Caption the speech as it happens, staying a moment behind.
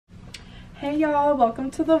Hey y'all, welcome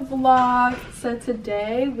to the vlog. So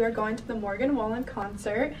today we're going to the Morgan Wallen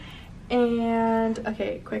concert and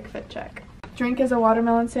okay, quick fit check. Drink is a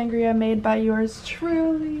watermelon sangria made by yours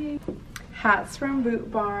truly. Hats from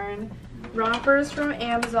Boot Barn. Rompers from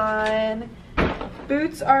Amazon.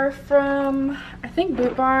 Boots are from, I think,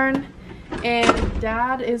 Boot Barn. And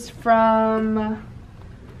Dad is from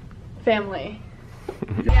Family.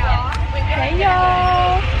 Hey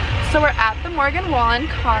y'all! So we're at the Morgan Wallen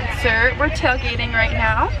concert. We're tailgating right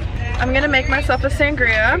now. I'm gonna make myself a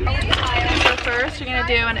sangria. So first you're gonna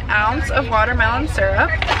do an ounce of watermelon syrup.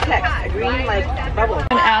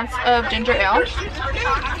 An ounce of ginger ale.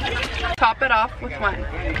 Top it off with wine.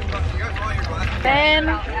 Then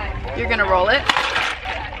you're gonna roll it.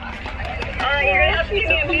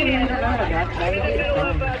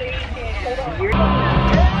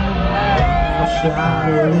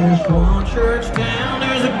 Outside of this one church town,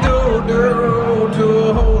 there's a go-dirt road to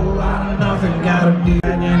a whole lot of nothing. Gotta do it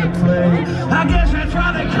in the clay. I guess that's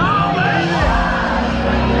why they call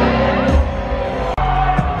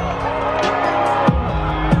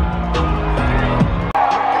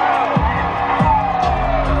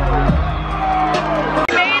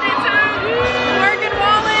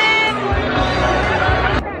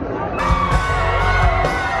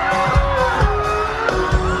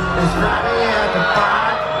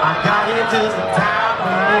just the time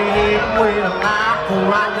when they hit with a line for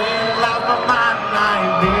I went and lost my mind and I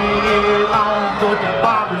ain't been here long. Put the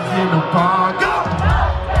barbers in the park. Go!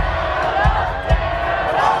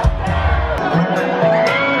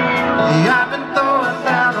 Yeah, I've been throwing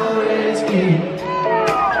down the whiskey.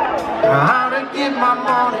 How to get my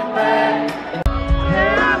money back.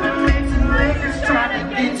 Yeah, I've been mixing liquors trying to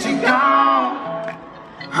get you gone.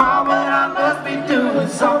 Oh, but I must be doing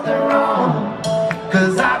something wrong.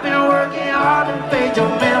 Cause I've been working hard to fade your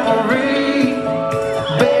memory,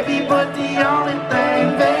 baby, but the only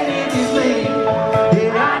thing faded is me.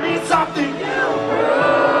 Yeah, I need something new,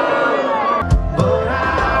 but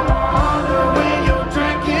I wonder when you're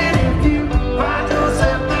drinking if you find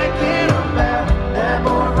yourself thinking about that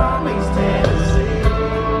boy from East Tennessee.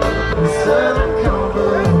 The Southern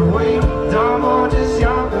Comfort, we don't want just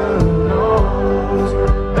younger, who knows.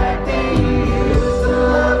 Back then you used to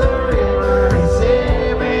love the river.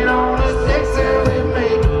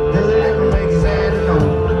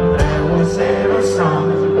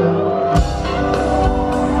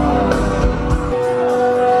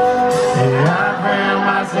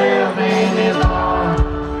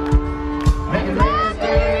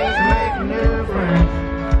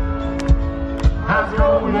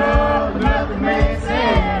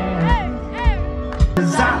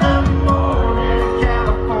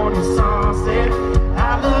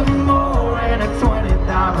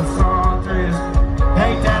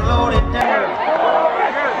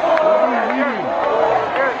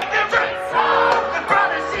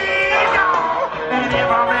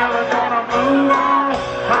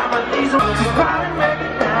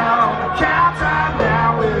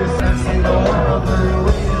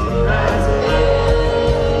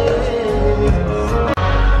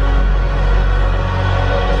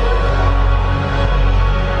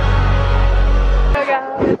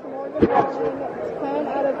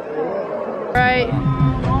 Alright,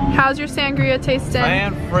 how's your sangria tasting?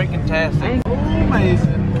 Man, freaking tastic.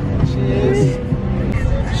 Amazing. Cheers.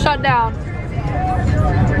 Shut down.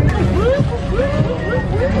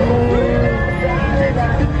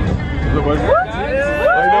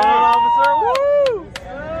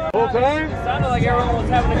 Sounded like everyone was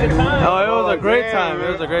having a good time. Oh, it was a great time. It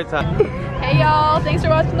was a great time. Hey y'all, thanks for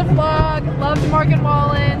watching the vlog. Love to Morgan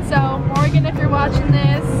Wallen. So Morgan, if you're watching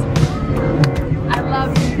this, I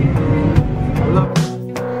love you. I love you.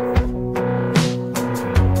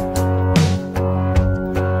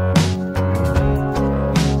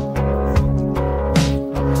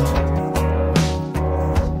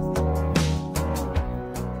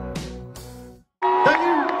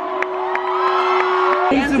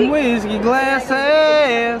 Some whiskey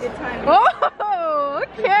glasses. Oh,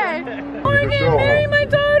 okay. Morgan, marry my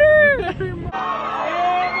daughter.